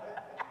 yeah.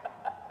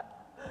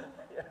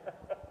 Yeah.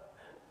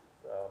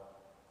 So,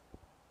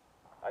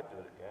 I'd do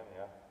it again,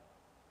 yeah.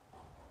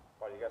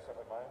 Why, you got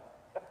something in mind?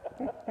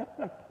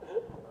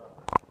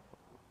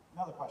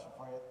 Another question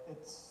for you.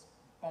 It's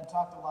been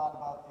talked a lot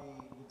about the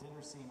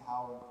dinner scene,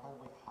 how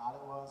incredibly hot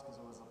it was because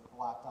it was a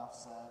blocked off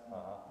set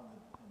and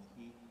the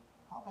heat.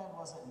 How bad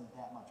was it in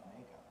that much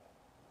makeup?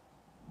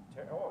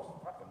 It was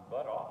fucking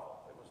butt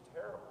awful. It was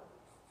terrible.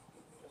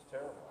 Just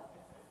terrible.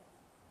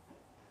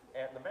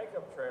 And the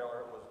makeup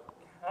trailer was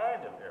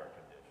kind of air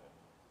conditioned.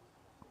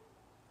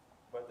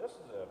 But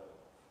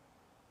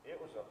it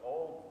was an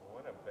old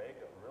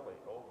Winnebago, really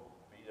old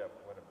beat up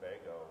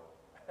Winnebago.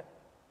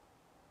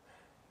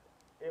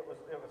 It was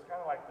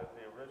kind of like the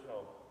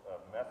original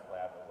meth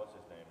lab that was a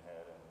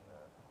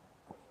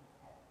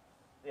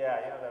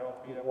that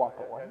old beat up. Walk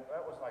away.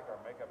 That was like our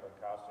makeup and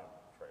costume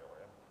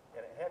trailer,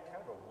 and it had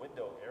kind of a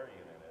window air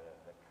unit in it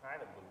that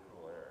kind of blew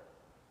cool air.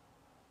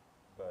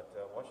 But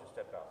once you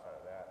stepped outside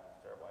of that,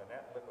 it's terrible. And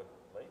that liquid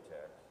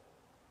latex,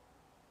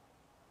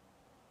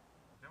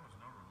 there was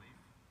no relief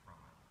from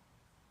it.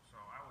 So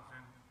I was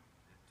in.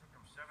 It took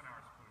them 7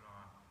 hours to put it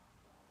on,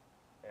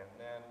 and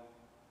then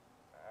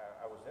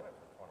I was in it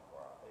for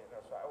 24 hours. You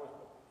know, so I was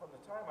from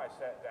the time I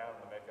sat down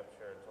in the makeup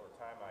chair until the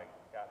time I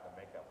got the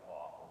makeup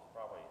off was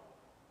probably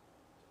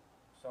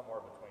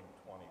somewhere between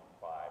 25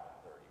 and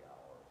 30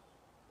 hours.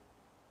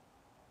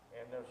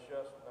 And there's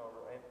just no,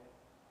 and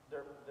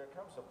there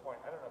comes a point,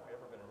 I don't know if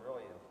you've ever been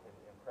really in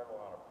incredible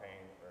amount of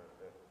pain or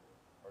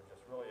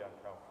just really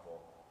uncomfortable,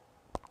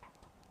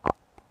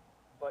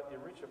 but you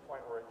reach a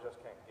point where it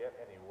just can't get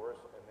any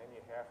worse, and then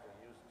you have to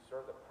use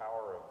sort of the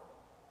power of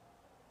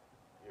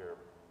your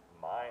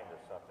mind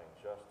or something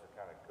just to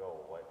kind of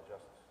go away,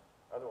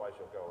 otherwise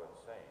you'll go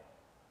insane.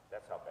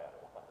 That's how bad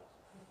it was.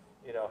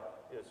 You know,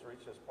 it's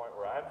reached this point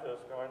where I'm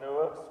just going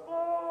to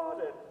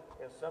explode,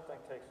 and something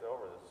takes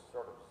over, this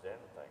sort of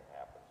Zen thing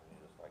happens, and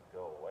you just like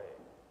go away.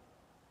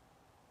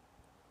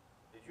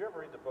 Did you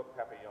ever read the book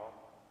Papillon?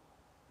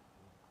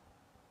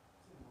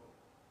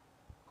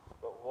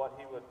 But what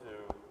he would do,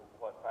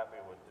 what Pappy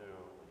would do,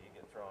 he'd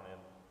get thrown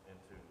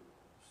into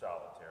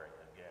solitary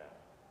again,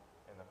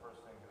 and the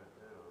first thing he would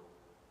do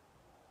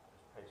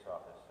is pace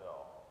off his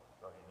cell,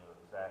 so he knew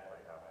exactly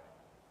how many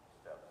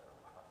steps there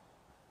was.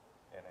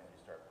 And then you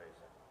start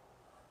pacing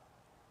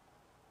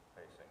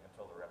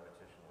until the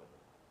repetition would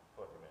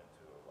put him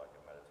into like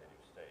a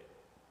meditative state,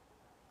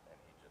 and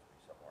he'd just be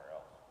somewhere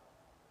else.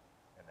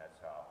 And that's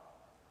how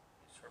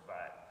he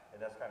survived.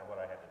 And that's kind of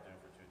what I had to do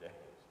for 2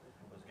 days,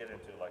 was get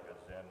into like a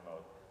Zen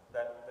mode.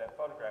 That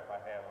photograph I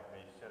have of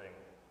me sitting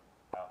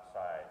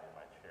outside in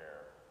my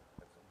chair,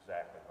 that's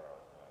exactly what I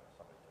was doing.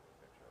 Somebody took a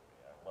picture of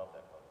me. I love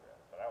that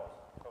photograph, but I was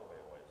totally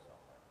away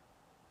somewhere.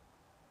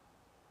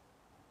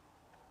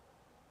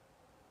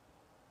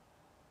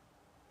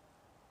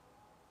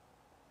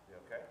 You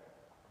okay?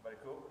 Everybody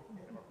cool?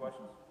 Any more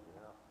questions?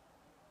 Yeah.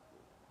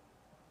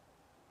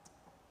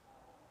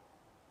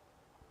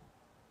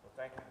 Well,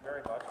 thank you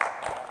very much.